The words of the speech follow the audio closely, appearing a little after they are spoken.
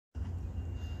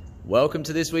Welcome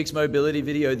to this week's mobility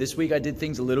video. This week I did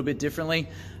things a little bit differently.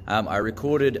 I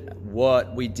recorded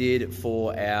what we did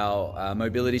for our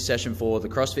mobility session for the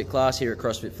CrossFit class here at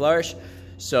CrossFit Flourish.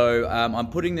 So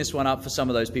I'm putting this one up for some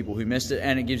of those people who missed it,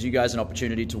 and it gives you guys an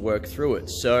opportunity to work through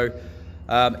it. So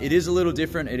it is a little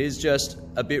different. It is just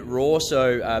a bit raw,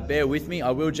 so bear with me. I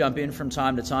will jump in from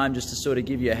time to time just to sort of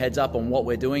give you a heads up on what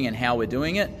we're doing and how we're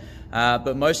doing it.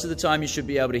 But most of the time you should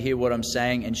be able to hear what I'm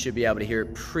saying and should be able to hear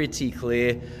it pretty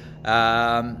clear.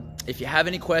 If you have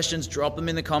any questions, drop them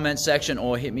in the comments section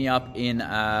or hit me up in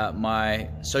my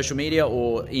social media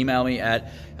or email me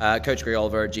at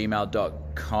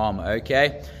coachgregoliver@gmail.com.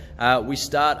 Okay. We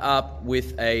start up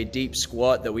with a deep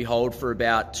squat that we hold for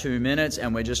about 2 minutes,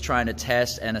 and we're just trying to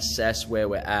test and assess where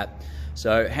we're at.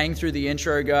 So hang through the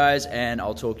intro, guys, and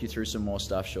I'll talk you through some more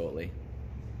stuff shortly.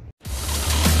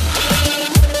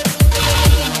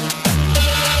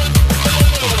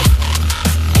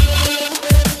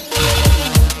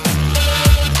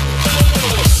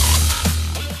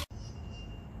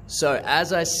 So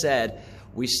as I said,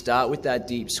 we start with that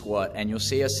deep squat, and you'll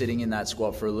see us sitting in that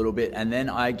squat for a little bit, and then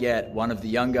I get one of the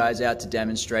young guys out to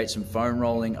demonstrate some foam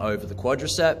rolling over the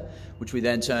quadricep, which we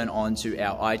then turn on to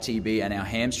our ITB and our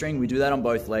hamstring. We do that on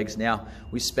both legs. Now,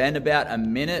 we spend about a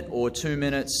minute or 2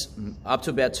 minutes, up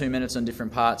to about 2 minutes on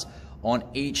different parts, on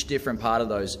each different part of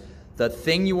those. The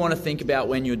thing you want to think about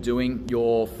when you're doing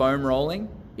your foam rolling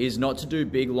is not to do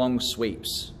big long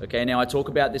sweeps. Okay, now I talk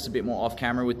about this a bit more off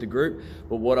camera with the group,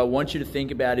 but what I want you to think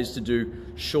about is to do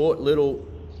short little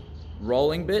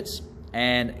rolling bits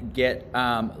and get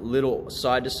little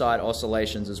side to side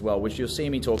oscillations as well, which you'll see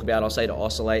me talk about. I'll say to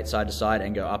oscillate side to side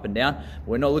and go up and down.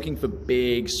 We're not looking for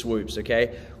big swoops,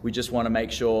 okay? We just want to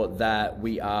make sure that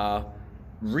we are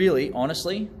really,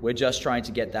 honestly, we're just trying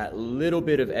to get that little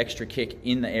bit of extra kick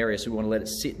in the area, so we want to let it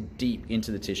sit deep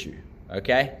into the tissue,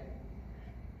 okay?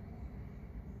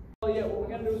 Yeah, what we're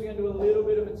going to do is we're going to do a little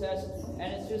bit of a test,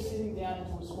 and it's just sitting down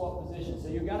into a squat position. So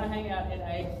you're going to hang out in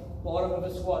a bottom of a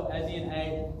squat, as in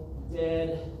a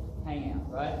dead hangout,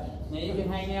 right? Now you can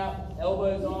hang out,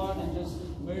 elbows on, and just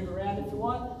move around if you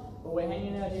want, but we're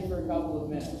hanging out here for a couple of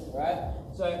minutes, right?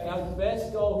 So our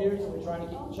best goal here is that we're trying to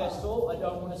keep the chest tall. I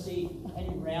don't want to see any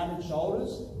rounded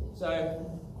shoulders. So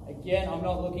again, I'm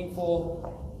not looking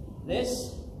for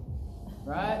this,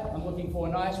 right? I'm looking for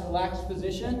a nice relaxed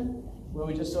position where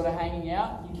we're just sort of hanging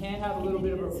out. You can have a little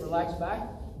bit of a relaxed back.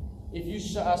 If you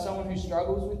are someone who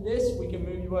struggles with this, we can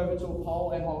move you over to a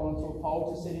pole and hold on to a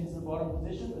pole to sit into the bottom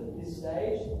position. But at this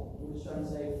stage, we're just trying to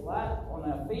stay flat on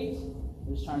our feet.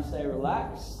 We're just trying to stay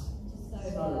relaxed. Yeah?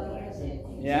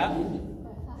 Yeah,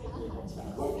 so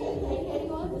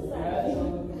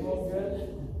looking for good.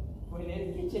 We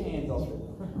need to get your hands off it.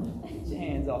 Get your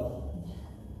hands off it.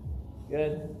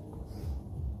 Good.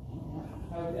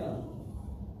 How are we doing?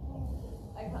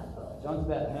 John's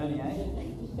about to herniate.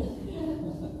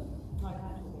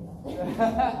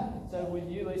 So with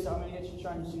you, Lisa, I'm going to get you to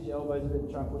try and just use your elbows a bit and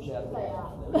try and push out the way.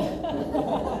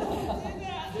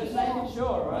 Just making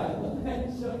sure, right?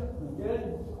 Making sure. Good.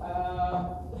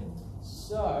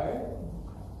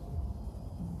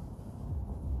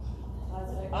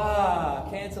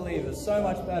 Cantilevers, so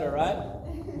much better, right?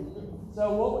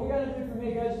 So what we're going to do from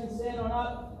here, guys, you can stand on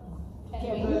up.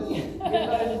 Give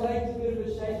those legs a bit of a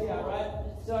shake out, right?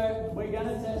 So we're going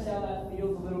to test how that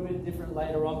feels a little bit different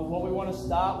later on, but what we want to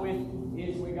start with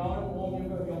is we're going to warm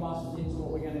your muscles into what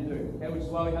we're going to do, okay, which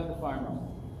is why we have the foam roll.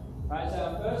 Right, so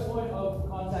our first point of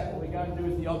contact that we're going to do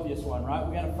is the obvious one, right?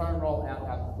 We're going to foam roll out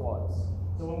our quads.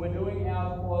 So when we're doing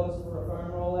our quads for a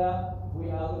foam roll out,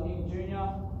 we are looking junior,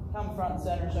 come front and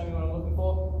center and show me what I'm looking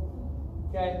for.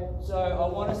 Okay, so I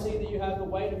want to see that you have the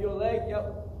weight of your leg,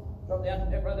 yep, drop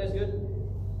down, yep, right there's good.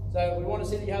 So we want to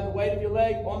see that you have the weight of your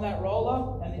leg on that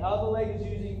roller, and the other leg is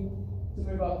using to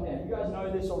move up and down. You guys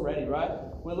know this already, right?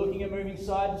 We're looking at moving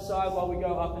side to side while we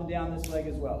go up and down this leg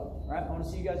as well. Right? I want to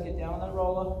see you guys get down on that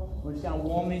roller. We're just going to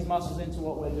warm these muscles into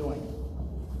what we're doing.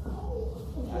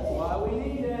 That's why we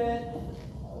need it.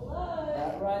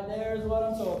 That right there is what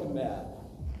I'm talking about.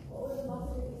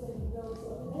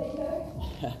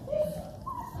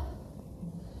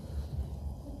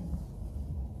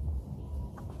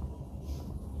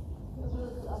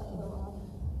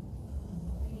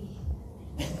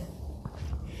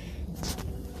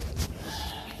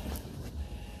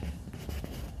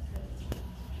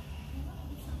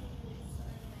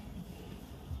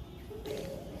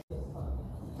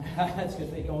 That's because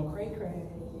they're going cray cray.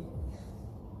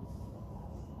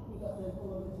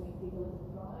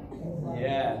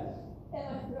 Yeah.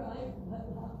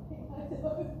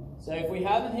 So if we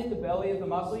haven't hit the belly of the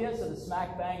muscle yet, so the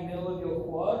smack bang middle of your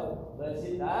quad, let's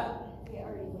hit that.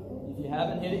 If you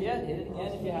haven't hit it yet, hit it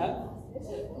again if you have.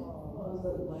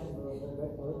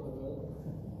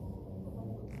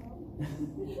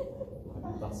 I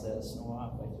bust out a snore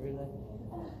halfway through there.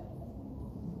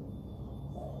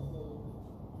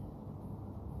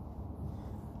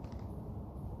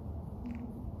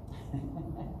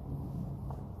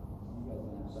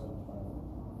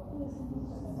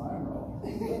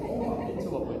 Into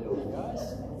what we're doing, guys.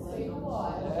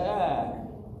 Yeah.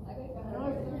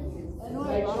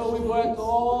 Make sure we work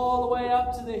all the way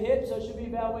up to the hip, so it should be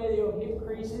about where your hip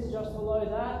crease is, just below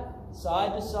that.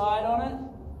 Side to side on it.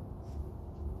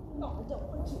 No, I don't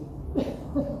want to.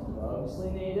 You obviously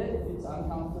need it if it's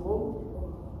uncomfortable.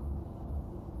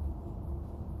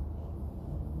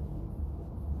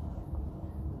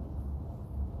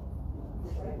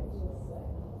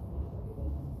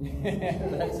 Yeah,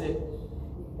 that's it.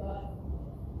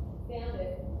 Found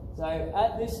it. So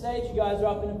at this stage, you guys are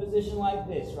up in a position like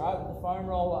this, right? With the foam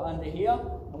roller under here,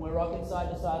 and we're rocking side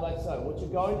to side like so. What you're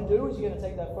going to do is you're going to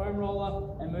take that foam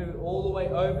roller and move it all the way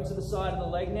over to the side of the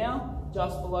leg now,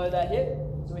 just below that hip.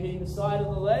 So we're hitting the side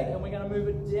of the leg, and we're going to move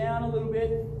it down a little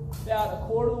bit, about a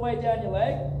quarter of the way down your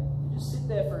leg. You just sit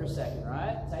there for a second,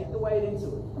 right? Take the weight into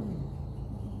it.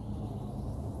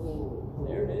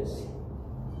 There it is.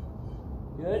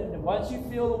 Good. And once you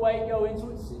feel the weight go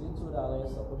into it, sit into it, Alia.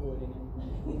 Stop avoiding it.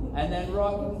 And then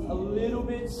rock a little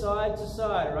bit side to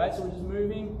side, right? So we're just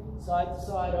moving side to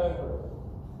side over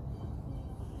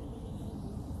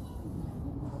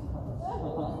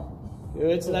it.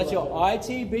 Good. So that's your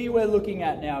ITB we're looking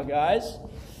at now, guys.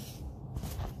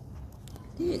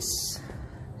 This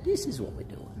is what we're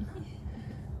doing.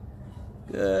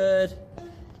 Good.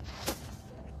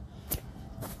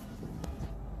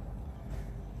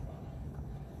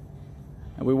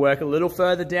 And we work a little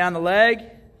further down the leg.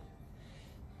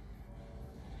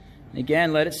 And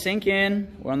again, let it sink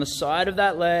in. We're on the side of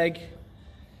that leg.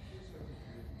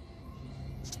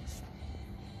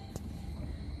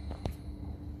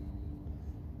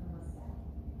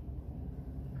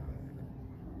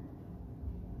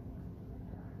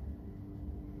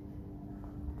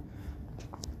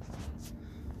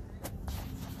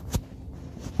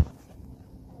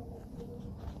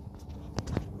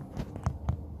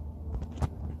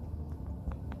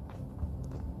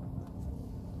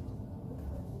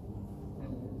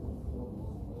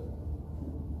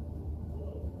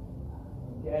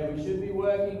 Okay, we should be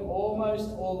working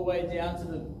almost all the way down to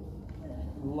the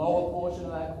lower portion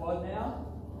of that quad now.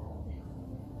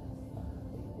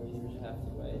 You should have to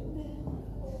wait.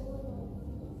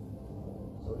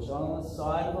 So we're on the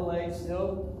side of the leg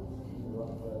still.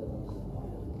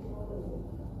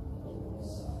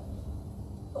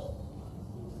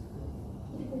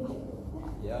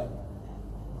 Yep,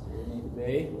 that's where we need to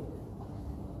be.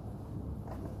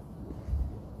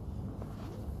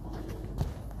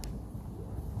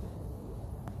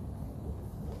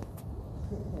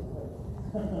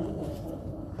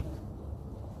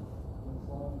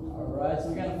 Alright, so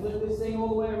we're going to flip this thing all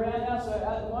the way around now. So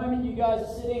at the moment you guys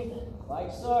are sitting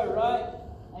like so, right?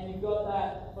 And you've got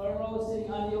that foam roller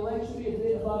sitting under your leg, should be a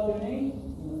bit above your knee.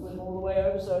 You can flip all the way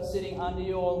over so it's sitting under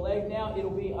your leg now.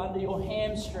 It'll be under your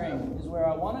hamstring is where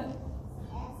I want it.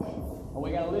 And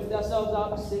we're going to lift ourselves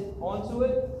up and sit onto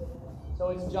it. So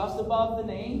it's just above the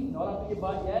knee, not up at your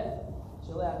butt yet.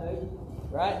 Chill out, dude.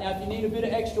 Right, now if you need a bit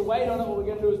of extra weight on it, what we're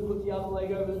going to do is put the other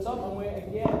leg over the top, and we're,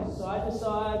 again, side to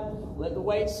side, let the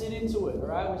weight sit into it, all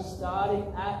right? We're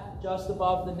starting at just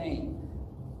above the knee.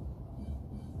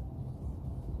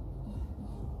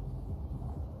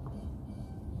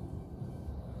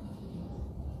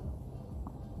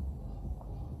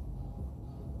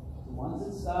 Once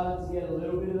it starts to get a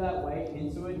little bit of that weight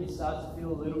into it, you start to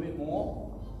feel a little bit more.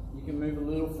 You can move a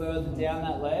little further down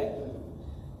that leg.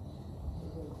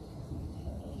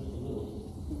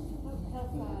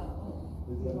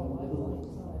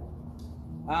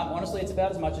 Honestly, it's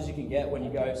about as much as you can get when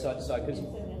you go side to side, because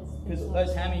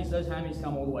those hammies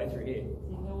come all the way through here.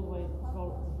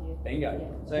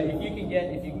 Bingo. So if you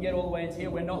can get all the way into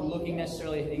here, we're not looking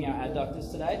necessarily at hitting our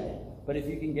adductors today, but if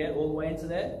you can get all the way into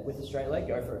there with a straight leg,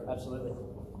 go for it. Absolutely.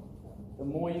 The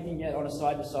more you can get on a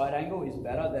side to side angle is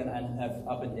better than an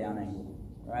up and down angle,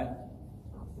 right?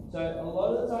 So a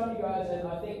lot of the time, you guys, and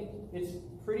I think it's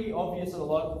pretty obvious that a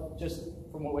lot, just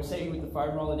from what we're seeing with the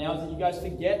foam roller now, is that you guys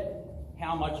forget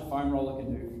how much a foam roller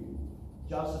can do for you.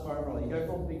 Just a foam roller. You go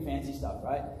for all the big fancy stuff,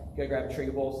 right? You go grab a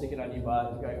trigger ball, stick it on your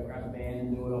butt, you go grab a band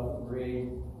and do it off the rig.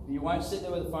 But you won't sit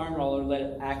there with a foam roller and let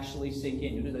it actually sink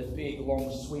in. You'll do those big,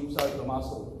 long sweeps over the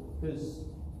muscle because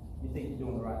you think you're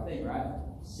doing the right thing, right?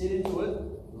 Sit into it,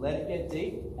 let it get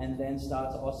deep, and then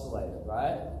start to oscillate it,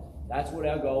 right? That's what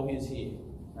our goal is here.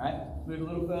 Right? Move a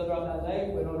little further up that leg.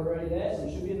 We're not already there, so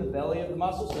we should be in the belly of the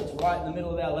muscle, so it's right in the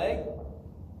middle of our leg.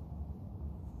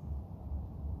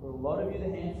 For a lot of you, the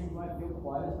hamstrings won't feel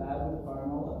quite as bad with the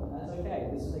foam roller, and that's okay.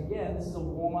 This is a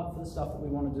warm-up for the stuff that we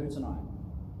want to do tonight.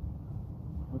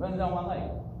 We've only done one leg.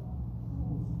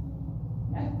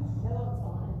 Yeah? That looks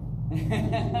fine.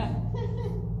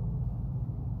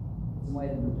 Some weight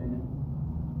in Virginia.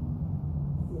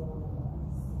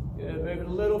 Good. Moving a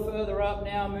little further up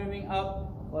now, moving up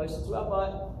closer to our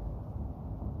butt.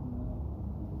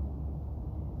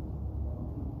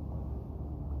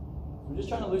 We're just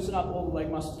trying to loosen up all the leg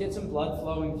muscles, get some blood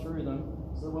flowing through them,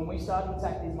 so that when we start to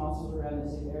attack these muscles around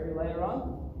this hip area later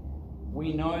on,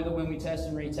 we know that when we test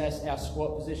and retest our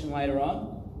squat position later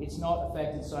on, it's not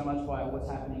affected so much by what's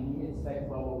happening here, it's affected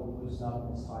by what we've loosened up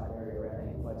in this tight area around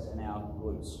the hip flexor and our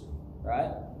glutes.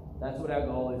 Right? That's what our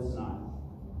goal is tonight.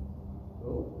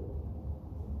 Cool.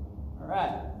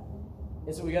 Alright.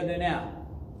 Guess what we got to do now?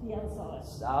 The other side.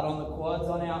 Start on the quads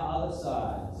on our other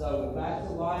side. So we're back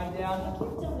to lying down.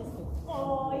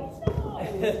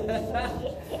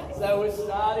 So we're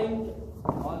starting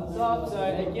on top. So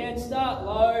again, start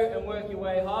low and work your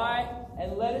way high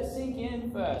and let it sink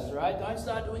in first, right? Don't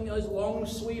start doing those long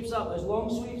sweeps up. Those long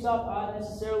sweeps up aren't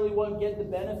necessarily what get the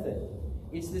benefit.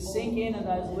 It's the sink in and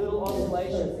those little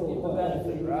oscillations that give the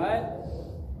benefit, right?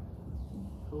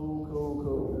 Cool, cool,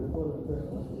 cool.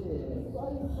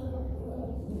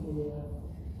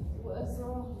 Worse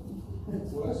or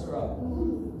It's worse up.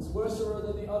 It's worse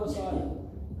than the other side.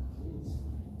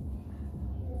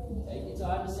 Take your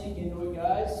time to sink into it,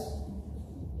 guys.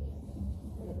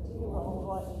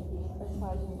 as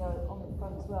far as you can go on the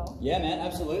front as well. Yeah, man,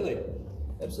 absolutely.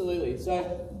 Absolutely.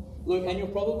 So, look, and you'll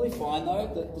probably find,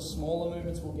 though, that the smaller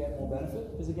movements will get more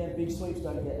benefit, because, again, big sweeps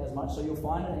don't get as much. So you'll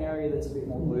find an area that's a bit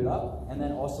more glued up, and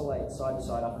then oscillate side to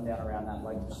side, up and down around that.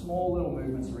 Like, small little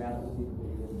movements around it will give a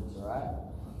big difference, all right?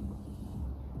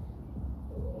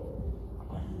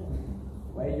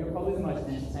 Wade, you're probably the most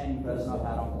entertaining person I've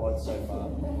had on quads so far.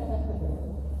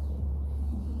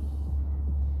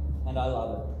 And I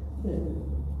love it.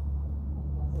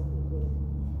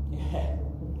 Yeah.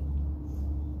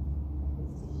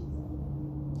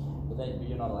 But then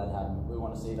you're not allowed to have them. We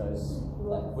want to see those,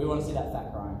 like, we want to see that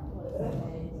fat crying.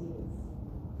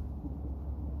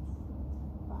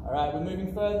 Alright, we're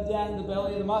moving further down in the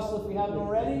belly of the muscle if we haven't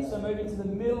already. So moving to the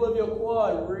middle of your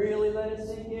quad, really let it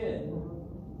sink in.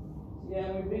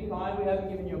 Yeah, we've been kind. We haven't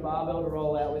given you a barbell to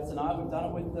roll out with tonight. We've done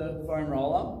it with the foam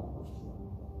roller.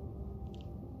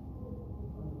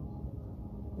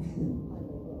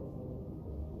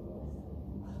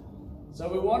 So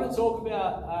we want to talk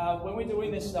about, when we're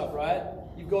doing this stuff, right,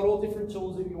 you've got all different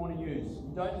tools that you want to use.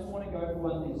 You don't just want to go for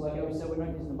one thing. So like we said, we're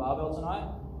not using the barbell tonight.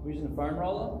 We're using the foam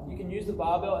roller. You can use the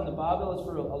barbell, and the barbell is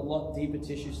for a lot deeper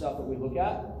tissue stuff that we look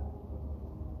at.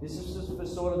 This is just for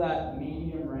sort of that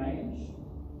medium range.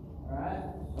 Alright?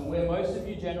 And where most of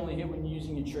you generally hit when you're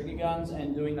using your trigger guns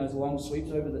and doing those long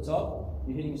sweeps over the top,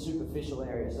 you're hitting a superficial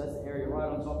area. So that's the area right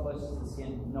on top, closest to the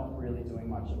skin, not really doing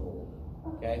much at all.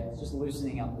 Okay? It's just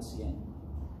loosening up the skin.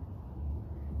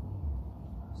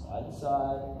 Side to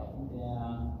side, up and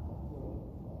down.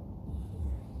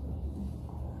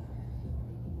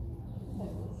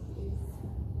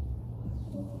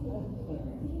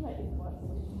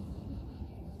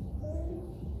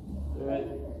 Good.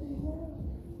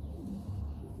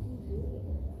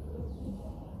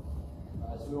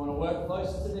 So we want to work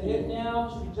closer to the hip now.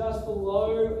 Should be just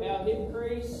below our hip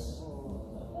crease.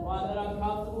 Find that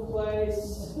uncomfortable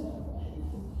place.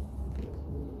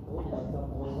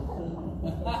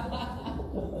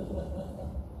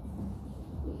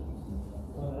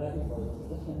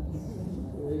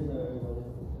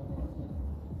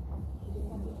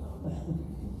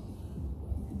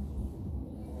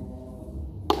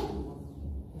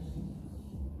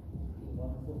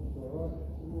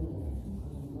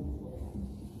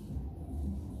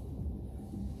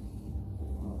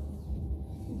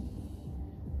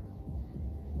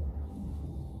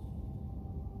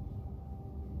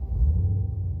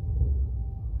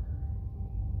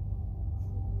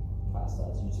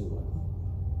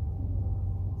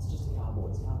 It's just a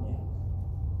cardboard, calm down.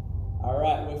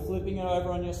 Alright, we're flipping it over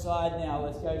on your side now.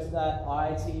 Let's go to that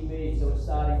ITB. So we're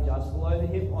starting just below the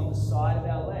hip on the side of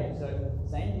our leg. So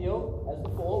same deal as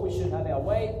before, we should have our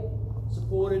weight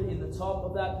supported in the top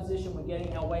of that position. We're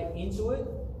getting our weight into it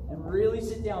and really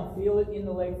sit down, feel it in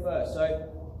the leg first. So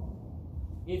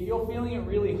if you're feeling it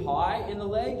really high in the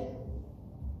leg,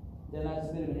 then that's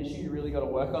a bit of an issue. You really got to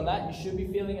work on that. You should be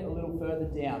feeling it a little further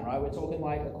down, right? We're talking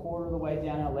like a quarter of the way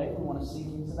down our leg. We want to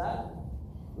sink into that.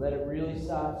 Let it really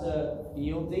start to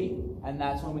feel deep, and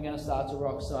that's when we're going to start to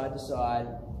rock side to side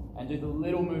and do the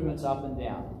little movements up and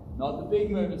down. Not the big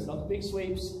movements, not the big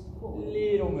sweeps,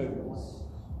 little movements.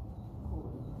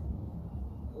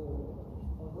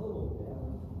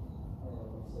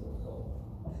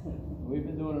 We've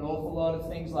been doing an awful lot of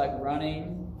things like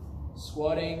running,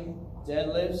 squatting,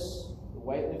 deadlifts. The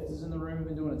weightlifters in the room have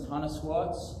been doing a ton of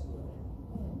squats.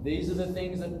 These are the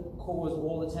things that cause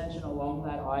all the tension along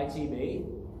that ITB,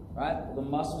 right? The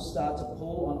muscles start to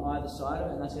pull on either side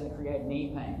of it, and that's going to create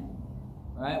knee pain,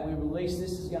 right? We release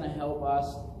this is going to help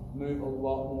us move a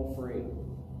lot more free.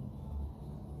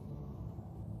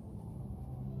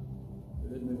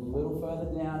 Good. Move a little further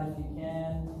down if you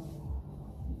can.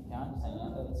 If you can't, just hang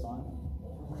out there, that's fine.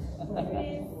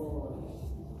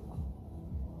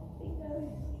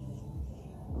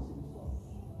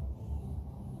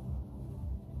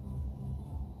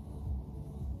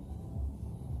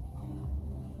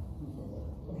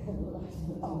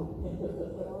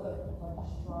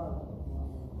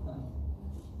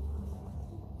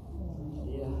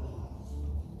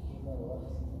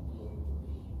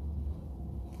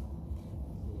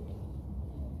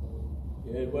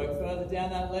 Good, work further down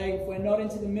that leg. If we're not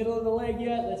into the middle of the leg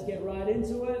yet, let's get right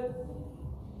into it.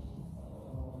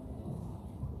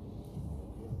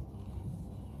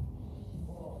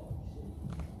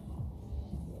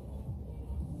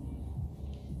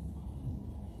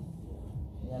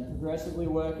 And progressively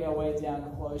work our way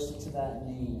down closer to that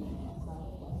knee.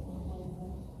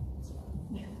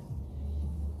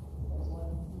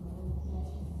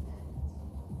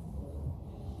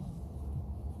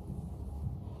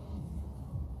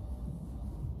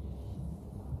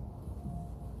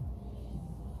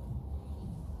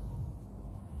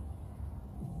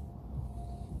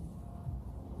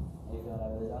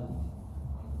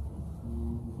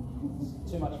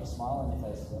 Too much of a smile on your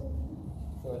face. I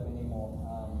feel like we need more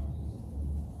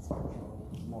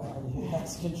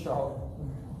control.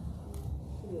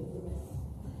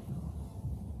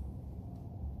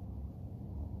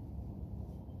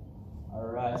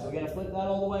 Alright, so we're going to flip that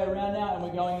all the way around now, and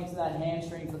we're going into that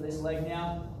hamstring for this leg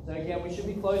now. So again, we should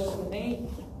be close to the knee.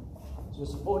 So we're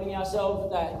supporting ourselves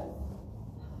with that.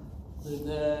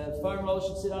 The foam roller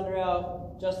should sit under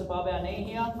just above our knee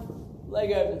here.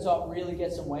 Leg over the top, really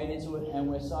get some weight into it, and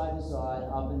we're side to side,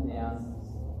 up and down,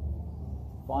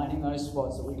 finding those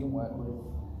spots that we can work with.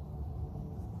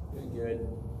 Good, good.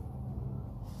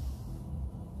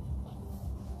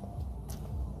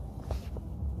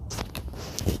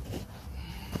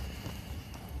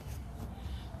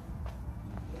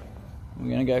 We're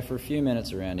going to go for a few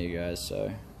minutes around here, guys, so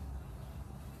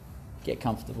get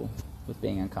comfortable with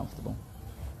being uncomfortable.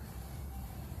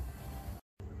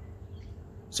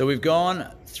 So we've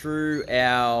gone through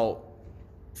our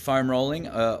foam rolling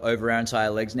over our entire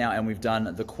legs now, and we've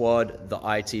done the quad, the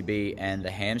ITB, and the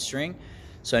hamstring.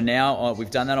 So now we've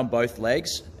done that on both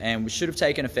legs, and we should have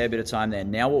taken a fair bit of time there.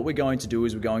 Now what we're going to do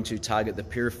is we're going to target the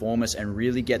piriformis and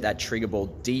really get that trigger ball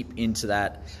deep into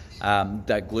that,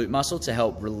 that glute muscle to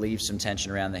help relieve some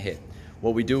tension around the hip.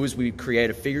 What we do is we create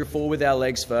a figure four with our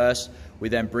legs first, we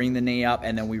then bring the knee up,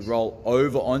 and then we roll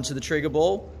over onto the trigger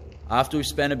ball. After we've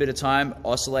spent a bit of time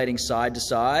oscillating side to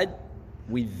side,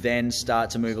 we then start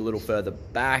to move a little further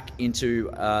back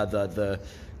into the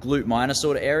glute minor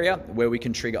sort of area where we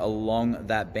can trigger along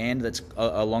that band that's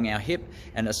along our hip,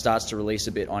 and it starts to release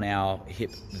a bit on our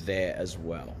hip there as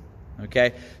well.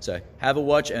 Okay, so have a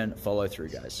watch and follow through,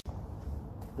 guys.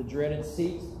 The dreaded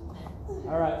seat.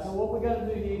 All right, so what we're going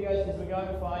to do here, guys, is we're going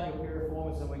to find your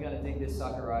piriformis and we're going to dig this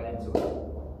sucker right into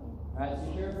it. Alright, so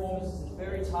your piriformis is this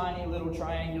very tiny little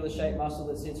triangular shaped muscle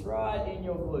that sits right in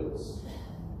your glutes.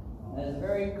 And it's a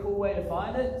very cool way to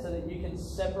find it so that you can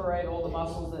separate all the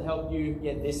muscles that help you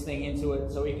get this thing into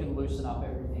it, so you can loosen up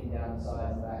everything down the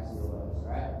sides and backs of your legs,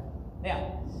 right?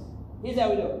 Now, here's how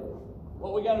we do it.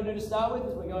 What we're going to do to start with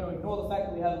is we're going to ignore the fact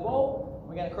that we have a ball.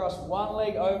 We're going to cross one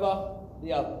leg over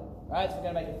the other. Right? So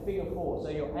we're going to make a figure four. So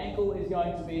your ankle is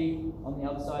going to be on the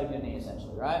other side of your knee,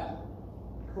 essentially, right?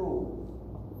 Cool.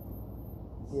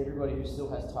 See everybody who still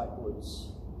has tight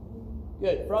glutes.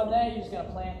 Good. From there, you're just going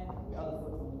to plant your other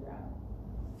foot on the ground.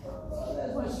 Oh,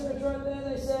 there's my stretch right there,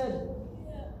 they said.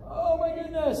 Oh my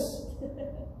goodness.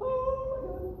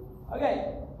 Oh my god. Okay,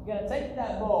 you're going to take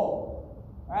that ball.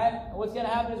 Alright, and what's going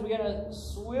to happen is we're going to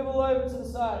swivel over to the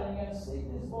side, and you're going to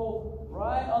stick this ball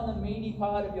right on the meaty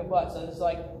part of your butt. So there's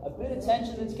like a bit of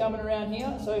tension that's coming around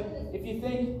here. So if you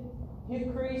think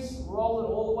hip crease, roll it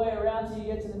all the way around till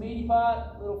you get to the meaty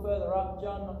part. A little further up,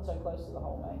 John, not so close to the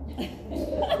hole, mate.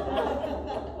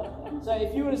 So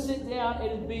if you were to sit down,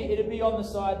 it'd be on the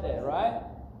side there, right?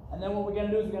 And then what we're going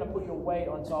to do is we're going to put your weight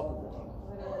on top of it.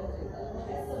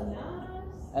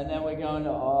 And then we're going to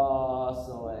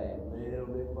oscillate, little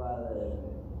bit by little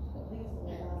bit.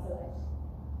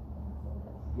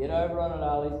 Get over on it,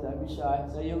 Ali, don't be shy.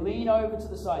 So you lean over to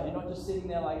the side, you're not just sitting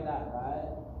there like that, right?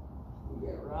 You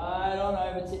get right on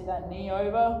over, tip that knee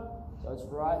over, so it's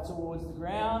right towards the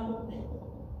ground.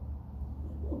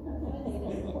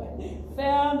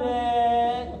 Found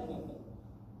it!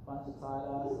 Bunch of tight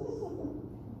asses.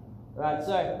 Right,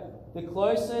 so the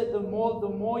closer, the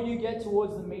more you get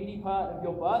towards the meaty part of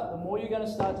your butt, the more you're going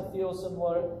to start to feel some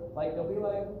like there'll be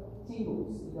like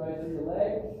tingles that go through your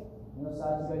leg, and they'll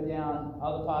start to go down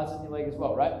other parts of your leg as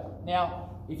well, right? Now,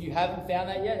 if you haven't found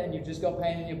that yet and you've just got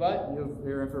pain in your butt,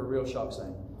 you're in for a real shock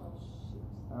soon.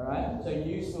 All right, so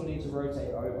you still need to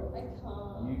rotate over. I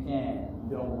can't. You can. You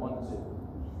don't want to.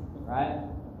 Right?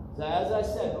 So as I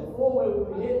said before, where we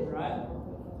were hitting, right?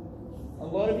 A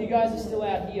lot of you guys are still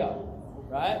out here,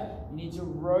 right? You need to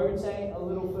rotate a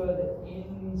little further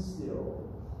in still,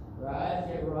 right?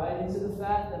 Get right into the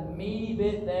fat, the meaty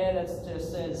bit there that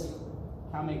just says,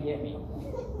 "Come and get me."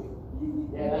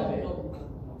 Yeah, that bit.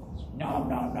 No.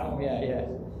 Yeah.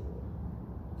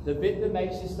 The bit that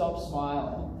makes you stop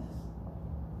smiling.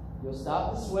 You'll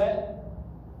start to sweat.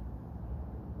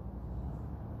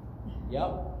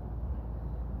 Yep.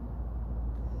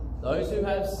 Those who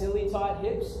have silly tight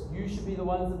hips, you should be the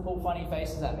ones that pull funny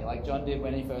faces at me, like John did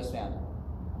when he first found it.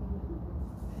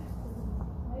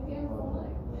 Maybe I'm falling.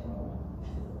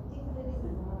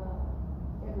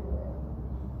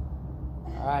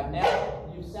 Alright, now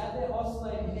you've sat there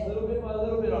oscillating little bit by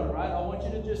little bit on it, right? I want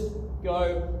you to just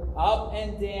go up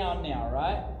and down now,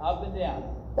 right? Up and down.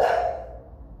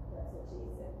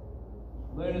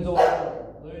 Luna's all over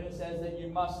it. Luna says that you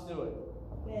must do it.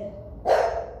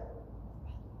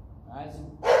 Alright, so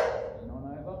lean on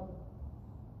over.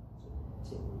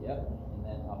 Tip, yep, and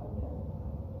then up and down.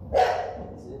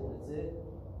 That's it.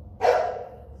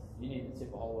 You need to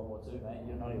tip a whole lot more too, mate.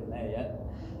 You're not even there yet.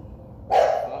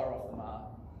 Far off the mark.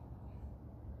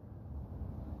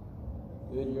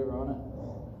 Good, you're on it.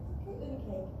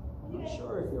 I'm not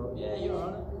sure if you're... Yeah, you're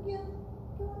on it. Yeah,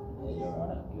 you're on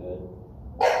it. Good.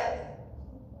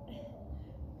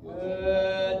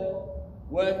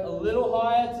 Work a little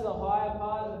higher to the higher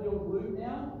part of your glute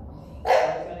now. So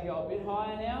it's going to go a bit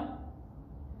higher now.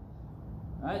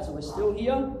 Alright, so we're still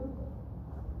here.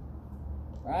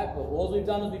 Alright, but all we've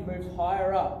done is we've moved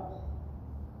higher up.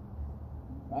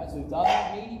 Alright, so we've done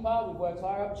that meaty part, we've worked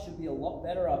higher up. It should be a lot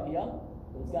better up here.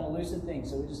 But it's going to loosen things.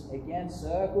 So we just, again,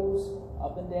 circles,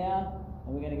 up and down.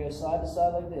 And we're going to go side to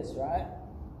side like this, right?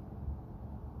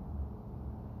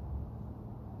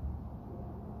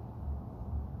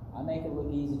 I make it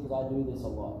look easy because I do this a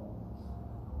lot.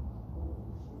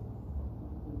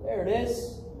 There it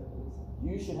is.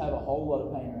 You should have a whole lot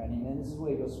of pain around here, man. This is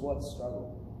where your squats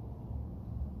struggle.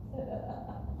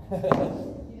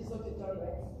 You just looked at Johnny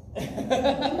Rex.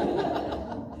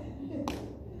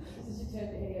 This is your turn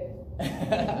to idiot.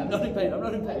 I'm not in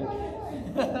pain.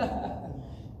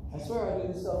 I swear I do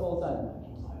this stuff all the time.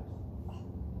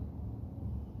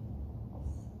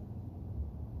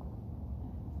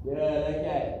 Good,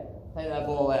 okay. Take that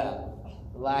ball out.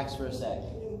 Relax for a sec.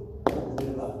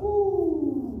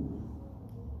 Woo.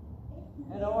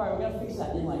 And don't worry, we're going to fix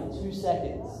that in like 2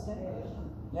 seconds.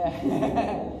 Yeah.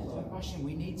 No question,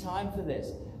 we need time for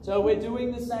this. So we're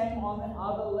doing the same on the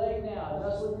other leg now.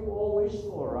 Just what you all wished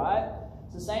for, right?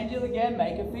 It's the same deal again.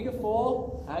 Make a figure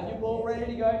 4. Have your ball ready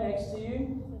to go next to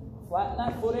you. Flatten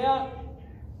that foot out.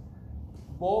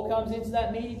 Ball comes into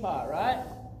that meaty part, right?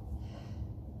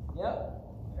 Yep.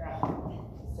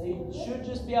 So you should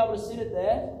just be able to sit it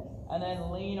there and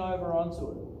then lean over onto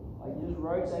it. Like you just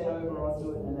rotate over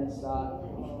onto it and then start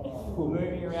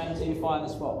moving around until you find the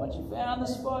spot. Once you found the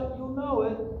spot, you'll know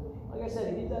it. Like I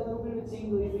said, you get that little bit of a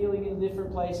tingly feeling in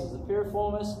different places. The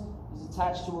piriformis is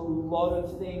attached to a lot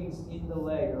of things in the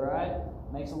leg, alright?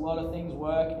 Makes a lot of things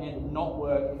work and not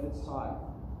work if it's tight.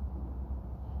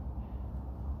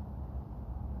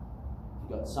 If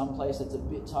you've got some place that's a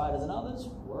bit tighter than others,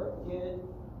 work it.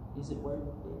 Is it worth it?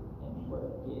 And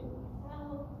work it.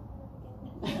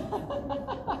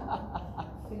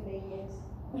 Convenience.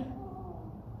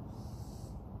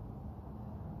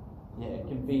 Yeah,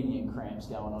 convenient cramps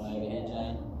going on over here,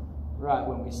 Jane. Right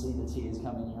when we see the tears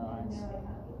come in your eyes.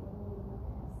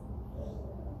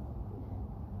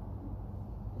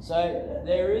 So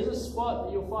there is a spot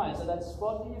that you'll find. So that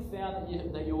spot that you found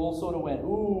that you all sort of went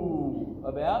ooh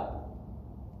about.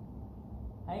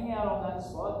 Hang out on that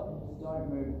spot and just don't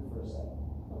move for a second.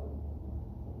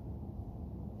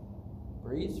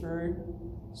 Breathe through,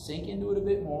 sink into it a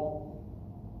bit more.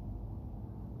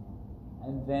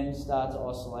 and then start to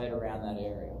oscillate around that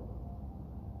area.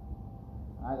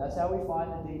 Alright, that's how we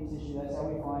find the deep tissue, that's how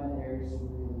we find the areas to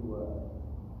really work.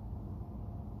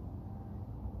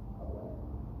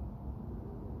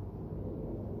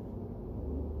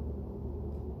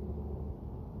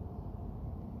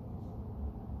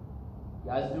 You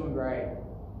guys are doing great.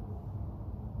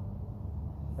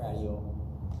 Proud of you all.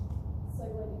 So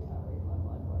glad you can't read my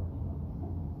mind right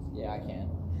now. Yeah, I can.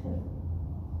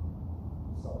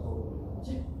 Stop talking.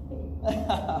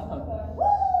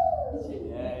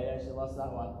 Yeah, she lost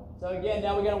that one. So again,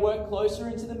 now we're going to work closer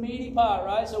into the meaty part,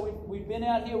 right? So we've been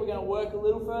out here, we're going to work a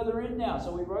little further in now.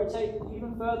 So we rotate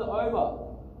even further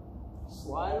over.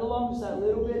 Slide it along just that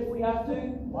little bit if we have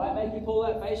to. Might make you pull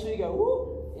that face so you go,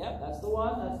 whoop. Yep, that's the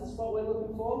one. That's the spot we're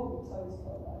looking for.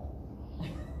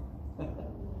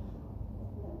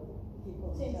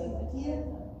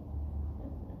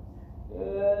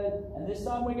 Good. And this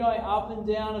time we're going up and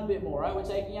down a bit more, right? We're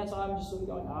taking our time and just sort of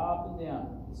going up and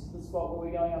down. This is the spot where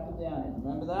we're going up and down in.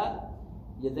 Remember that?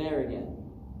 You're there again.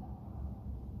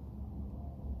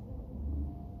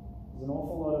 There's an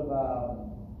awful lot of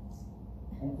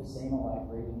emphysema-like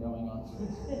breathing going on.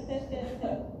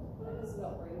 I'm just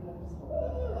not breathing, I'm just holding.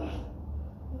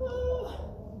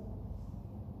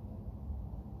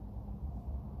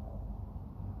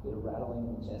 Bit of rattling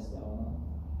in the chest going on.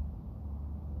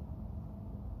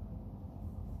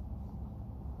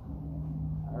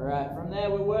 Alright, from there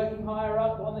we're working higher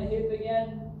up on the hip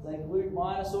again. It's like glute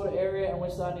minor sort of area, and we're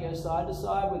starting to go side to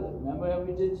side with it. Remember how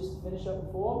we did just to finish up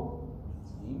before?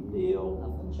 Same deal,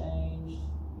 nothing changed.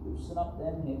 Loosen up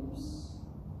them hips.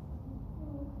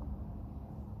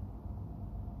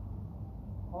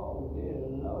 Oh dear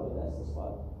Lord, that's the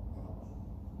spot.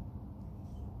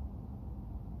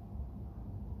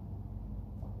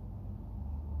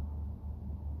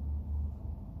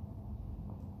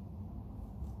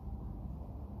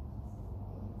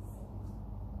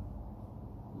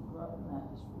 Keep rubbing that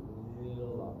just real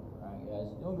longer, right guys?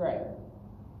 You're doing great.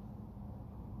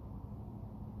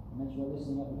 Make sure you're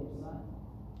loosening up your hips tonight.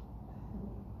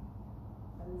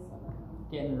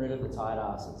 Getting rid of the tight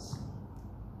asses.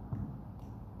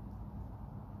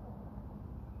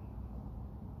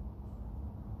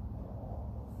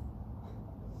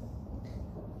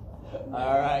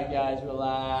 Alright guys,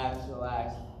 relax,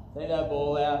 relax. Take that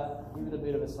ball out, give it a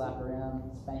bit of a slap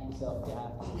around, spank yourself if you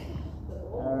have to.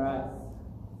 Alright.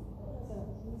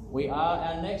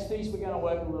 Our next piece we're going to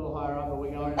work a little higher up, but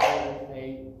we're going to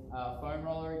do a foam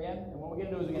roller again. And what we're going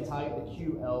to do is we're going to target the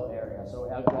QL area. So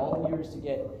our goal here is to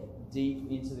get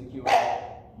deep into the QL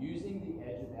using the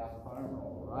edge of our foam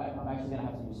roller, right? I'm actually going to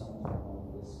have to use someone's foam roller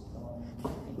for this. Someone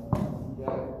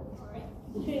go.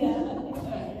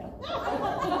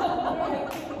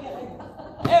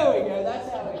 There we go, that's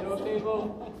how we do it, people.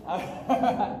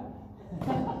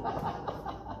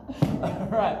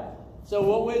 Alright, so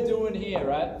what we're doing here,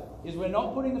 right, is we're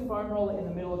not putting the foam roller in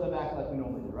the middle of the back like we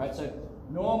normally do, right? So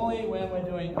normally when we're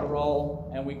doing a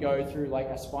roll and we go through like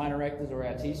our spine erectors or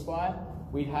our T-spine,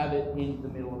 we'd have it in the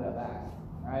middle of our back,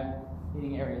 right?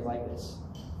 Hitting areas like this.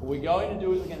 What we're going to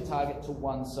do is we're going to target to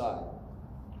one side,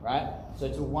 right? So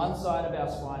to one side of our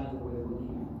spine is what we're looking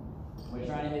at. We're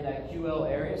trying to hit that QL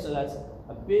area, so that's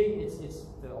a big, it's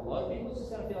for a lot of people, it's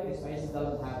just going to feel like a space that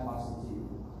doesn't have muscle to you.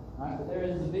 Right? But there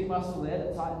is a big muscle there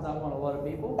that tightens up on a lot of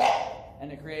people,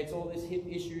 and it creates all these hip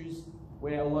issues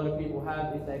where a lot of people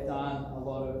have if they've done a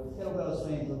lot of kettlebell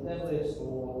swings or deadlifts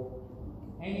or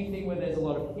anything where there's a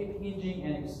lot of hip hinging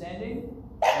and extending,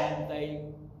 and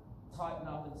they tighten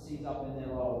up and seize up in their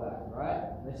lower back,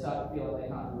 right? They start to feel like they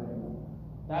can't do anymore.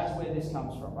 That's where this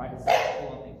comes from, right? It's that full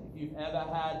on things. If you've ever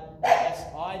had an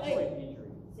SI joint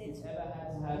injury, if you've ever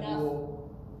had to have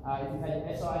if you've had your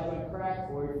SI joint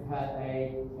cracked, or if you've had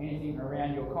anything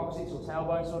around your coccyx or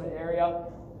tailbone sort of area,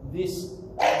 this is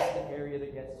the area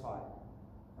that gets tight.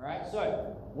 Alright,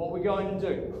 so what we're going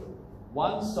to do,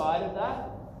 one side of that,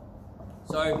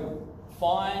 so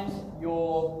find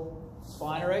your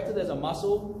spine erector, there's a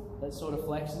muscle that sort of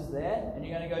flexes there, and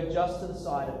you're going to go just to the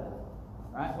side of that.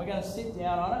 Right, we're going to sit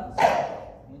down on it.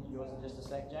 Hinge yours in just a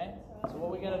sec, Jane. So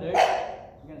what we're going to do,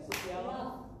 we're going to sit down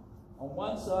on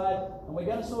one side, and we're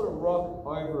going to sort of rock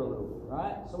over a little bit,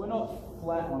 right? So we're not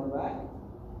flat on the back.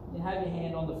 You can have your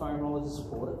hand on the foam roller to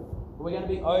support it. But we're going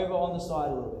to be over on the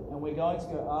side a little bit, and we're going to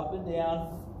go up and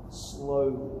down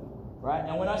slowly, right?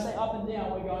 Now when I say up and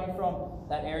down, we're going from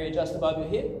that area just above your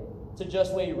hip to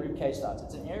just where your rib cage starts.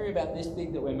 It's an area about this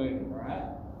big that we're moving,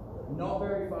 right? Not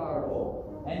very far at all.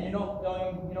 And you're not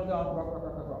going rock, rock, rock,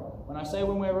 rock, rock. When I say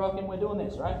when we're rocking, we're doing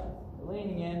this, right? We're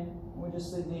leaning in, and we're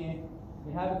just sitting here.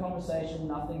 You have a conversation,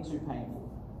 nothing too painful,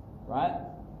 right?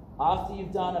 After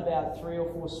you've done about 3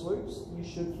 or 4 swoops, you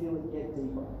should feel it get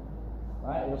deeper.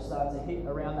 Right? It'll start to hit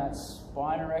around that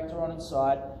spine erector on its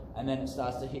side, and then it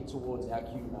starts to hit towards our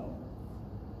Q level.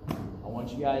 I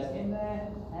want you guys in there,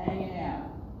 hanging out.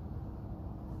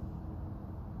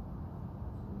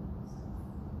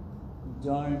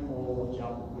 Don't all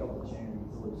jump at the opportunity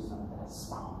to loosen up that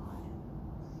spine.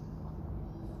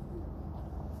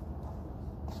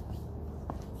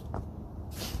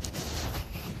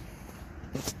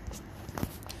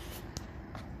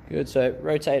 Good, so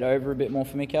rotate over a bit more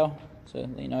for me, Cal. So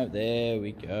lean over, there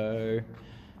we go.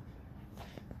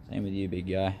 Same with you, big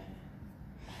guy.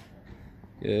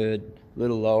 Good, a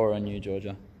little lower on you,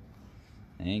 Georgia.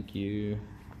 Thank you.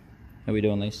 How are we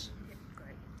doing, Lise?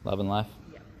 Great. Loving life?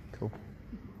 Yeah. Cool.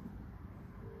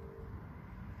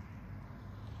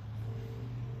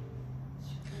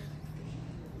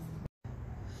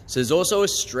 So there's also a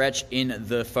stretch in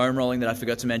the foam rolling that I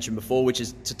forgot to mention before, which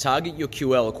is to target your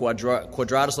QL, or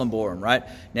quadratus lumborum, right?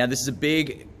 Now this is a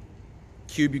big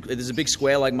there's a big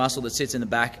square-like muscle that sits in the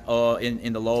back or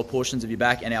in the lower portions of your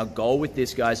back, and our goal with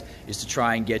this, guys, is to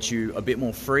try and get you a bit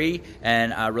more free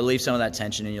and relieve some of that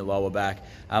tension in your lower back.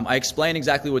 I explain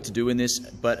exactly what to do in this,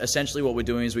 but essentially what we're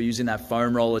doing is we're using that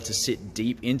foam roller to sit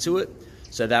deep into it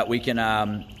so that we can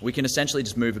essentially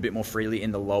just move a bit more freely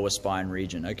in the lower spine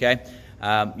region, okay?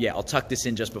 Yeah, I'll tuck this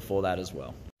in just before that as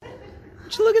well.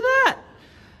 Would you look at that?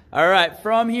 All right,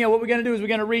 from here, what we're going to do is we're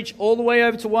going to reach all the way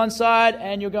over to one side,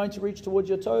 and you're going to reach towards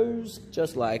your toes,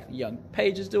 just like young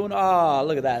Paige is doing. Oh,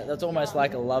 look at that. That's almost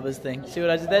like a lover's thing. See what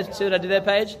I did there? See what I did there,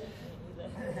 Paige?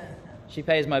 She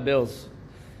pays my bills.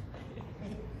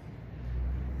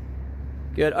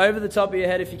 Good. Over the top of your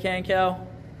head if you can, Cal.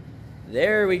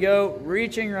 There we go.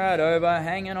 Reaching right over,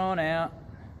 hanging on out.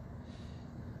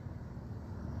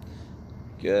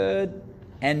 Good.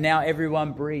 And now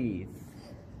everyone breathe.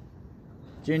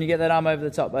 Junior, get that arm over the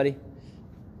top, buddy.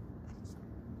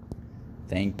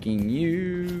 Thanking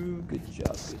you. Good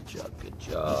job, good job, good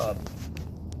job.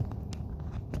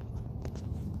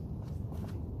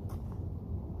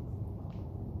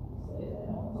 Stay there.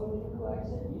 I want to relax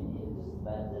it. You need it just as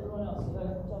bad as everyone else. So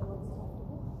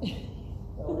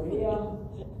over here. Okay,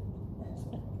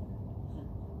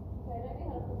 I don't know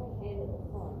how to put my hand at the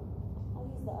front. I'll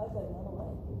use the elbow the other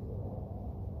way.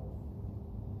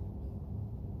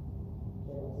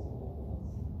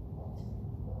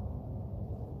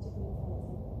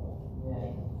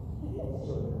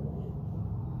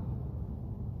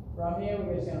 From here,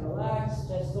 we're just going to relax,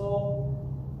 chest tall.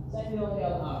 Same deal on the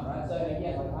other arm, right? So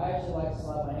again, like I actually like to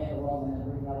slide my hand along and then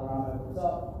bring the other arm over the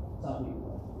top. Some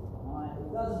people. Alright,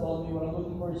 it doesn't bother me. What I'm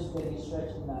looking for is just getting a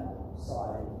stretch in that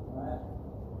side. Alright?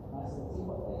 Nice little tip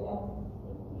up there, y'all.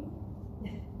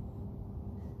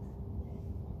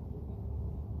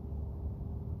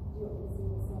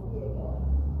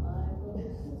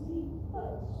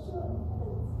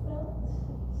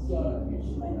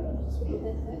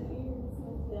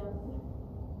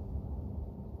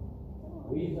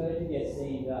 We've heard you get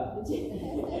steamed up. Woo!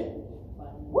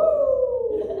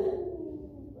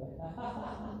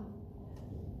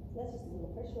 That's just a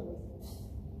little pressure release.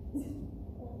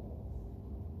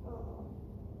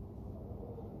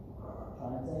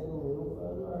 Trying to take a little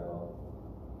further over.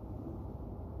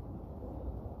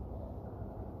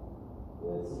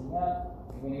 Good, sitting up.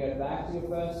 You're going to go back to your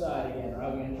first side again, right?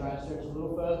 We're going to try and stretch a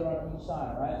little further on each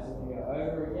side, right? So we're going to go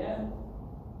over again.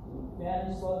 You found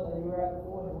your spot that you were at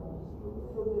before. You want to do a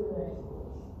little bit of an extra push.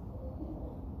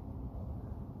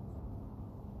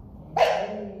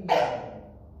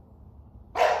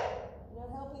 You're not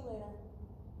helping, Lena.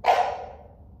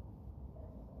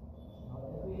 Not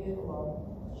going to be here for long.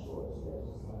 Short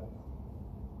stretches.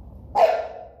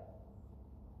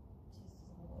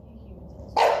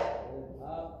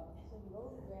 Up.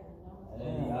 And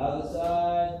then the other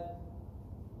side.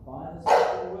 Find the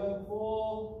spot you were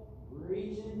before.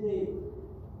 Reaching deep.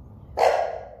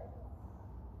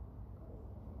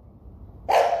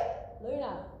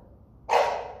 Luna.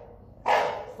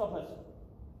 Stop it.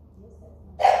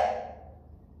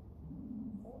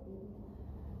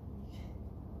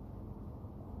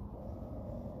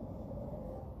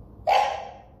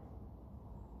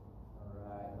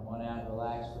 Alright, come on out,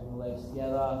 relax, bring the legs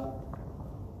together.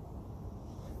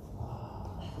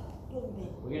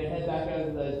 We're going to head back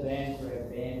over those bands for a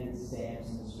banded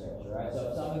Samson stretch, alright? So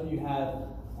if some of you have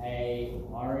a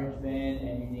orange band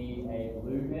and you need a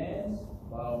blue band,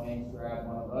 by all means grab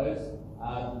one of those.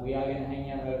 We are going to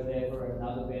hang out over there for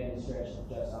another banded stretch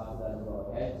just after that as well,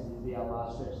 okay? So this will be our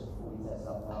last stretch before we test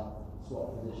up our squat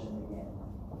position again.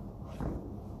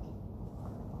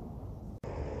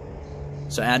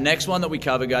 So our next one that we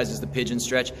cover, guys, is the pigeon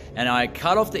stretch. And I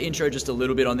cut off the intro just a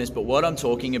little bit on this, but what I'm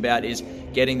talking about is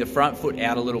getting the front foot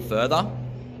out a little further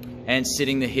and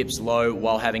sitting the hips low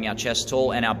while having our chest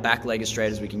tall and our back leg as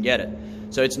straight as we can get it.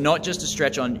 So it's not just a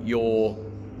stretch on your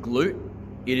glute,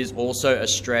 it is also a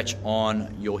stretch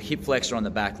on your hip flexor on the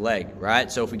back leg,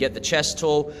 right? So if we get the chest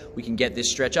tall, we can get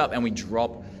this stretch up and we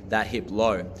drop that hip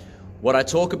low. What I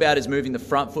talk about is moving the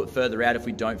front foot further out if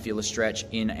we don't feel a stretch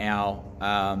in our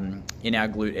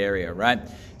glute area, right?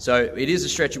 So it is a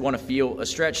stretch, you want to feel a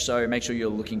stretch, so make sure you're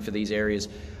looking for these areas.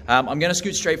 I'm going to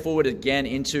scoot straight forward again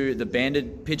into the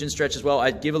banded pigeon stretch as well.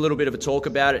 I give a little bit of a talk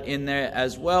about it in there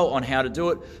as well on how to do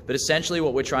it, but essentially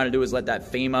what we're trying to do is let that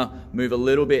femur move a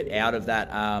little bit out of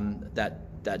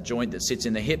that joint that sits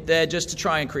in the hip there, just to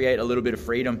try and create a little bit of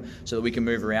freedom so that we can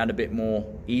move around a bit more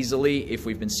easily if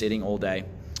we've been sitting all day.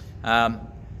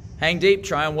 Hang deep,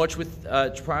 try and watch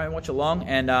along,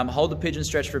 and hold the pigeon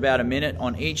stretch for about a minute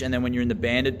on each, and then when you're in the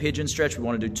banded pigeon stretch, we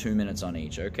want to do 2 minutes on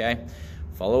each, okay?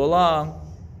 Follow along.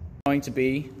 Going to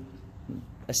be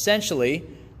essentially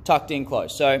tucked in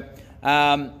close. So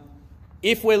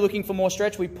if we're looking for more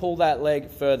stretch, we pull that leg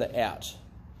further out,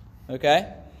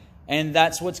 okay? And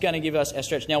that's what's going to give us a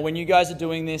stretch. Now, when you guys are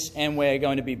doing this and we're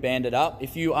going to be banded up,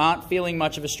 if you aren't feeling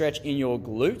much of a stretch in your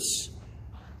glutes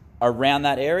around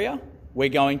that area, we're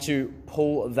going to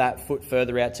pull that foot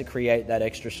further out to create that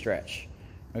extra stretch,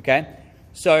 okay?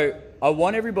 So I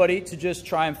want everybody to just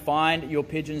try and find your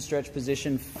pigeon stretch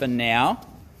position for now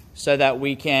so that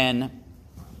we can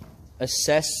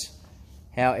assess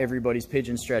how everybody's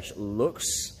pigeon stretch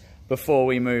looks before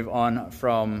we move on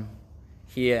from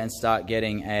here and start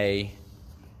getting a...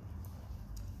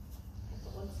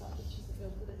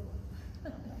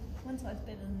 One side's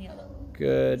better than the other.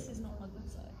 Good. This is not my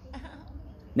good side.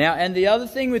 Now, and the other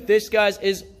thing with this, guys,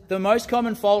 is the most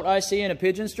common fault I see in a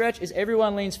pigeon stretch is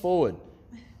everyone leans forward.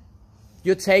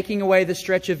 You're taking away the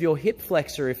stretch of your hip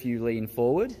flexor if you lean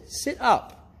forward. Sit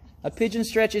up. A pigeon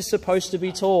stretch is supposed to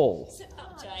be tall. Sit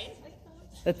up, Jane.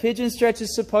 A pigeon stretch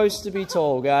is supposed to be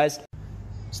tall, guys.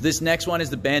 So this next one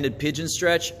is the banded pigeon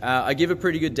stretch. I give a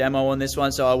pretty good demo on this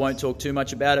one, so I won't talk too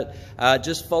much about it.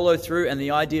 Just follow through, and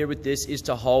the idea with this is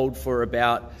to hold for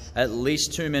about at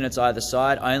least 2 minutes either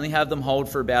side. I only have them hold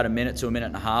for about 1 minute to 1.5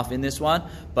 minutes in this one,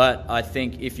 but I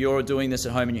think if you're doing this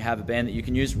at home and you have a band that you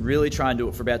can use, really try and do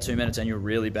it for about 2 minutes and you'll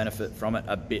really benefit from it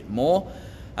a bit more.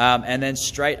 And then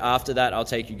straight after that, I'll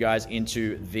take you guys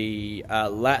into the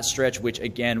lat stretch, which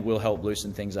again will help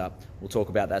loosen things up. We'll talk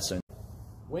about that soon.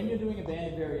 When you're doing a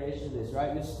banded variation of this,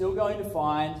 right, you're still going to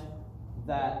find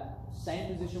that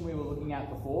same position we were looking at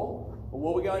before, but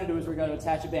what we're going to do is we're going to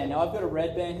attach a band. Now I've got a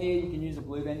red band here, you can use a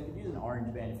blue band, you can use an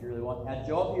orange band if you really want. Our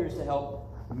job here is to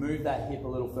help move that hip a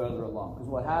little further along, because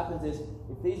what happens is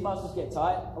if these muscles get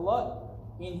tight a lot,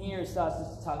 in here it starts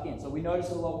to tuck in. So we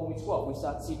notice it a lot when we squat. We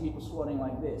start to see people squatting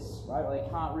like this, right? They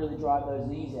can't really drive those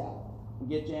knees out. We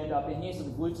get jammed up in here, so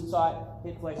the glutes are tight,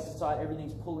 hip flexors are tight,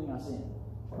 everything's pulling us in.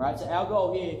 Right, so our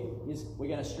goal here is we're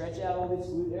going to stretch out all this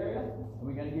glute area and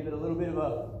we're going to give it a little bit of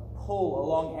a pull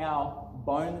along our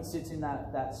bone that sits in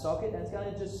that socket, and it's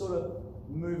going to just sort of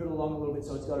move it along a little bit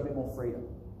so it's got a bit more freedom.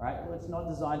 Right? It's not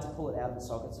designed to pull it out of the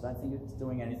socket, so don't think it's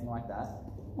doing anything like that.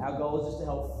 Our goal is just to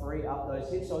help free up those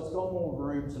hips so it's got more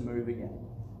room to move again.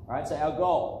 All right, so our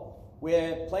goal,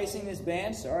 we're placing this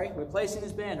band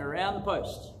around the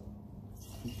post.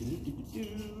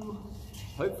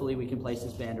 Hopefully we can place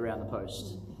this band around the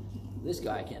post. This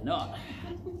guy cannot.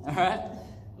 All right?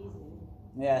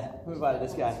 Yeah, who invited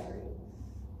this guy?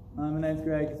 My name's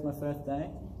Greg, it's my first day.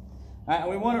 All right, and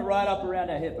we want it right up around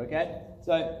our hip, okay?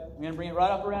 So we're going to bring it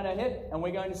right up around our hip, and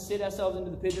we're going to sit ourselves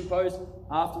into the pigeon pose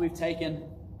after we've taken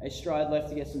a stride left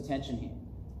to get some tension here.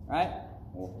 All right?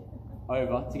 Or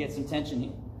over to get some tension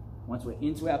here. Once we're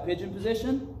into our pigeon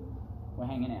position, we're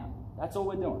hanging out. That's all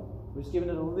we're doing. We're just giving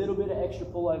it a little bit of extra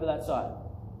pull over that side.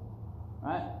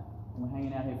 Right? And we're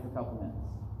hanging out here for a couple minutes.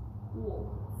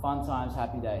 Fun times,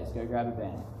 happy days. Go grab a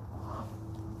band.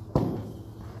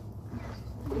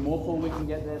 The more pull we can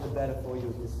get there, the better for you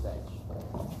at this stage.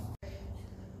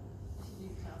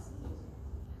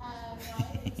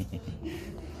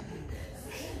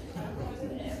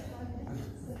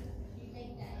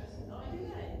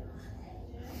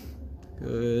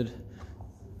 Good.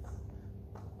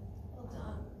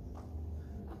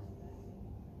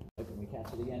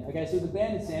 Catch it again. Okay, so the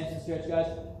banded Samson stretch, guys.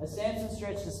 A Samson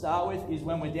stretch to start with is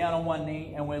when we're down on one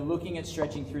knee and we're looking at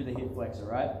stretching through the hip flexor,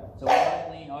 right? So we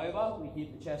don't lean over, we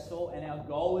keep the chest tall, and our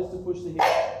goal is to push the hip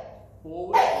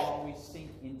forward while we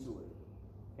sink into it.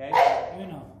 Okay?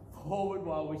 Forward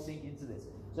while we sink into this.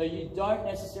 So you don't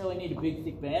necessarily need a big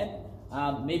thick band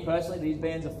Me personally, these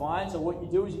bands are fine. So what you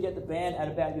do is you get the band at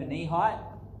about your knee height,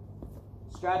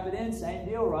 strap it in, same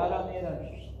deal, right up near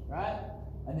the, right?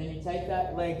 And then you take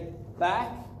that leg back,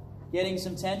 getting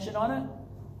some tension on it,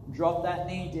 drop that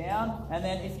knee down, and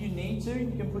then if you need to,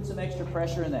 you can put some extra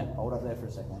pressure in there. Hold up there for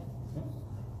a second.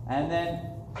 And then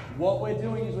what we're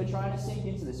doing is we're trying to sink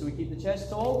into this. So we keep the chest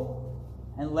tall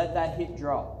and let that hip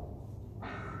drop.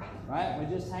 Right? We're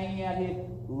just hanging out here,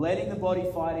 letting the body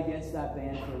fight against that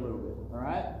band for a little bit. All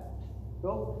right?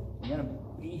 Cool? We're going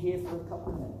to be here for a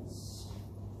couple of minutes.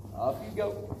 Off you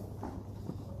go.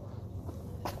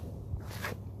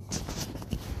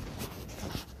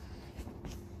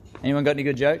 Anyone got any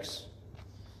good jokes?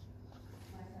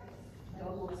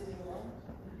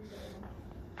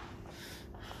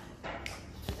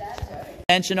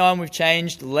 Tension on, we've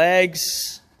changed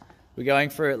legs. We're going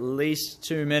for at least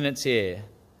 2 minutes here.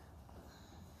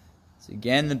 So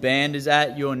again, the band is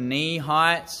at your knee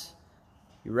height.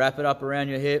 You wrap it up around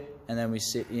your hip, and then we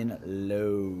sit in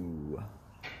low.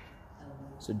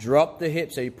 So drop the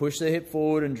hip, so you push the hip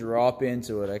forward and drop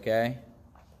into it, okay?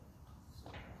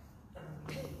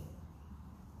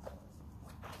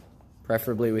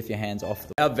 Preferably with your hands off.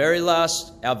 Our very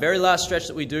last stretch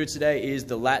that we do today is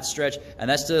the lat stretch, and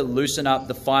that's to loosen up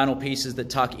the final pieces that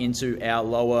tuck into our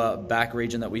lower back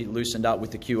region that we loosened up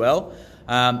with the QL,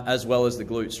 as well as the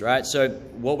glutes, right? So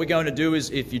what we're going to do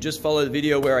is, if you just follow the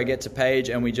video where I get to Paige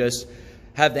and we just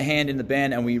have the hand in the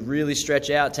band and we really stretch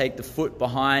out, take the foot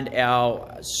behind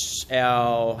our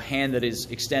hand that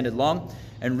is extended long,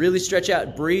 and really stretch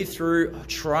out, breathe through,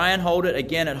 try and hold it.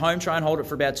 Again, at home, try and hold it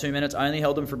for about 2 minutes. I only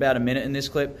held them for about a minute in this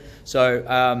clip.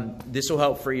 So this will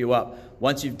help free you up.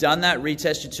 Once you've done that,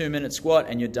 retest your 2-minute squat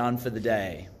and you're done for the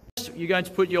day. You're going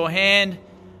to put your hand,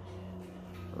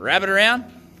 wrap it around,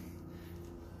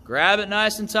 grab it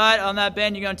nice and tight on that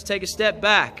band. You're going to take a step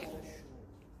back.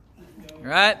 All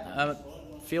right? I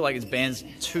feel like this band's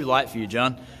too light for you,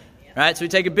 John. All right, so we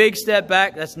take a big step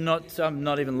back. I'm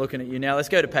not even looking at you now. Let's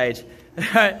go to Paige. All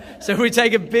right, so we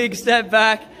take a big step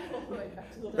back,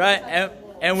 right,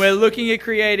 and we're looking at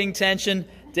creating tension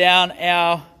down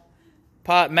our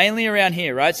part, mainly around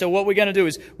here, right? So what we're going to do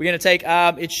is we're going to take,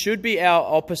 it should be our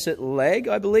opposite leg,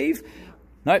 I believe.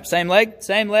 Nope, same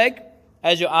leg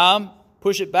as your arm.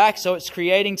 Push it back, so it's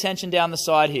creating tension down the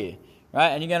side here, right?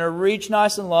 And you're going to reach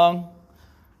nice and long,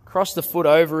 cross the foot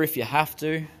over if you have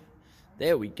to.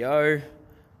 There we go.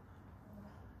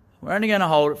 We're only going to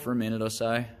hold it for a minute or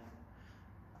so.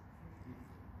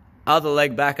 Other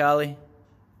leg back, Ali.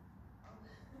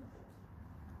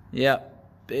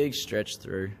 Yep. Big stretch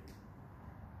through.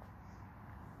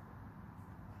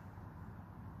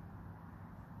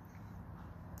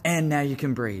 And now you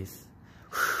can breathe.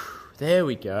 There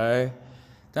we go.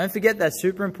 Don't forget that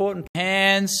super important.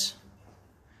 Hands.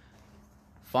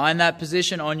 Find that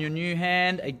position on your new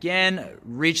hand. Again,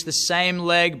 reach the same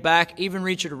leg back. Even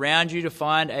reach it around you to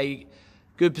find a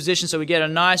good position so we get a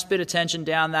nice bit of tension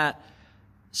down that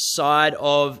side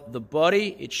of the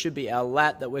body. It should be our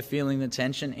lat that we're feeling the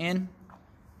tension in.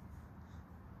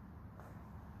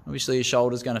 Obviously your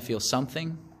shoulder's going to feel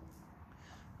something,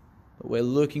 but we're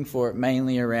looking for it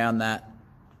mainly around that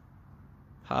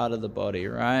part of the body,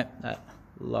 right? That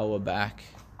lower back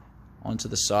onto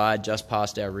the side just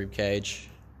past our rib cage.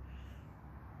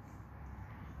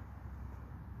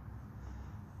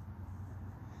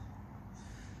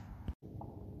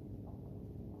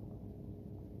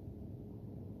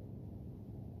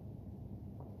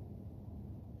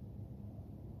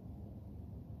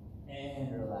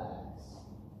 And relax.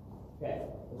 Okay,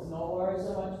 let's not worry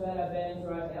so much about our bands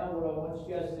right now. What I want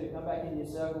you guys to do, come back into your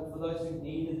circle. For those who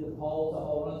needed the pole to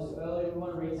hold on to earlier, we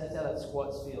want to retest how that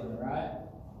squat's feeling, right?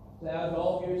 So our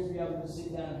goal here is to be able to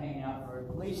sit down and hang out for at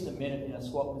least a minute in a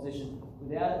squat position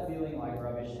without it feeling like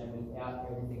rubbish and without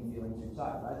everything feeling too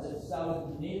tight, right? So to start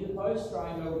with, if you needed the post,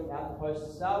 try and go without the post to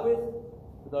start with.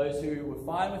 For those who were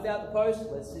fine without the post,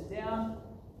 let's sit down,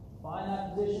 find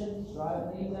that position, drive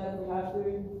the knees out if we have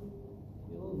to.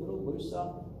 Feel a little looser.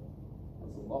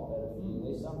 That's a lot better for you,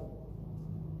 Lisa.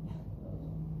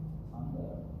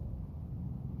 Under.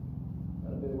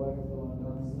 Got a bit of work to do on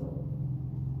doing still.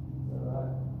 Is that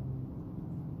right?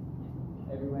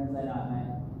 Every Wednesday night,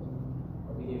 mate.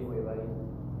 I'll be here for you, buddy.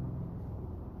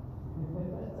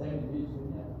 Same as usual,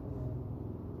 yeah.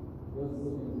 Yours is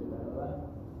looking a bit better, right?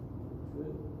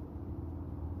 Good.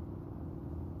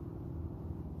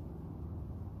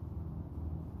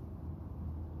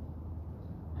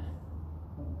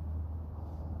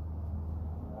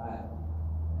 Alright.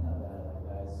 Not bad,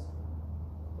 guys.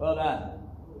 Well done.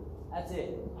 That's it.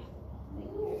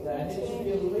 So it should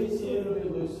be at least a little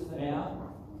bit looser for now.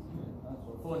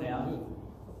 For now.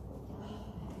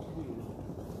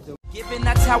 Given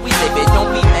that's how we live it,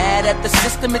 don't be mad at the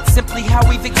system, it's simply how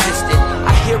we've existed.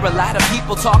 I hear a lot of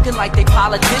people talking like they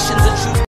politicians and choose